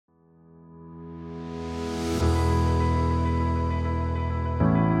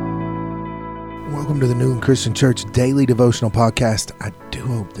Welcome to the Newland Christian Church Daily Devotional Podcast. I do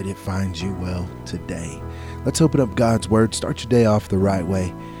hope that it finds you well today. Let's open up God's Word. Start your day off the right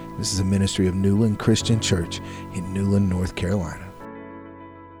way. This is a ministry of Newland Christian Church in Newland, North Carolina.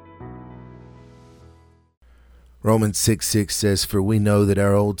 Romans 6:6 says, "For we know that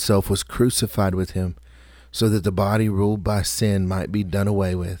our old self was crucified with him, so that the body ruled by sin might be done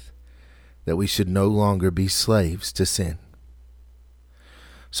away with, that we should no longer be slaves to sin."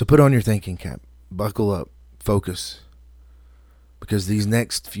 So put on your thinking cap, buckle up, focus, because these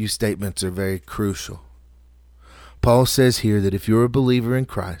next few statements are very crucial. Paul says here that if you're a believer in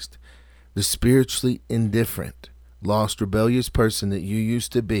Christ, the spiritually indifferent, lost, rebellious person that you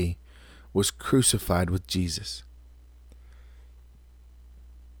used to be was crucified with Jesus.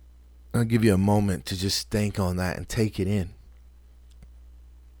 I'll give you a moment to just think on that and take it in.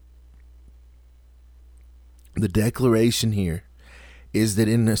 The declaration here is that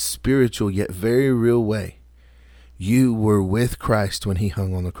in a spiritual yet very real way, you were with Christ when he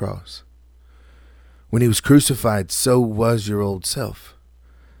hung on the cross. When he was crucified, so was your old self.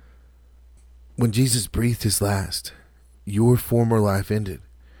 When Jesus breathed his last, your former life ended.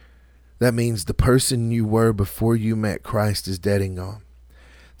 That means the person you were before you met Christ is dead and gone.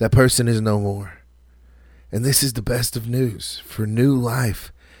 That person is no more. And this is the best of news. For new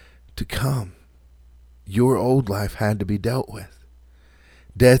life to come, your old life had to be dealt with.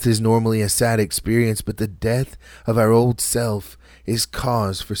 Death is normally a sad experience, but the death of our old self is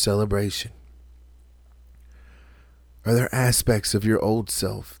cause for celebration. Are there aspects of your old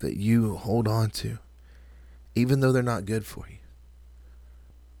self that you hold on to, even though they're not good for you?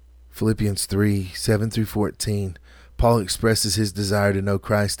 Philippians 3:7-14, Paul expresses his desire to know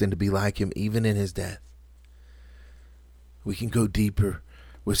Christ and to be like him even in his death. We can go deeper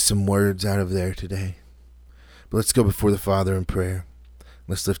with some words out of there today. But let's go before the Father in prayer.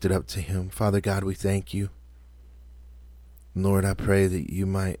 Let's lift it up to him. Father God, we thank you. Lord, I pray that you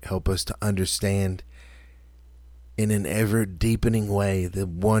might help us to understand in an ever deepening way the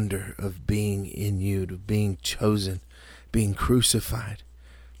wonder of being in you, of being chosen, being crucified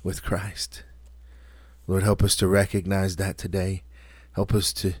with Christ. Lord, help us to recognize that today. Help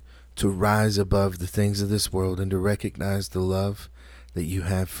us to rise above the things of this world and to recognize the love that you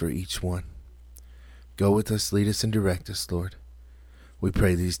have for each one. Go with us, lead us, and direct us, Lord. We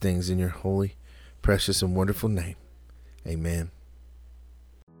pray these things in your holy, precious, and wonderful name. Amen.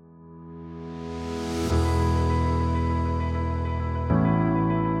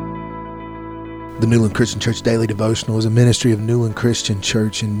 The Newland Christian Church Daily Devotional is a ministry of Newland Christian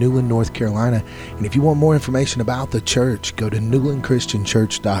Church in Newland, North Carolina. And if you want more information about the church, go to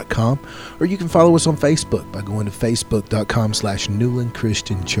newlandchristianchurch.com, or you can follow us on Facebook by going to facebook.com/Newland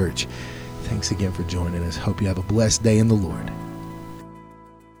Christian Church. Thanks again for joining us. Hope you have a blessed day in the Lord.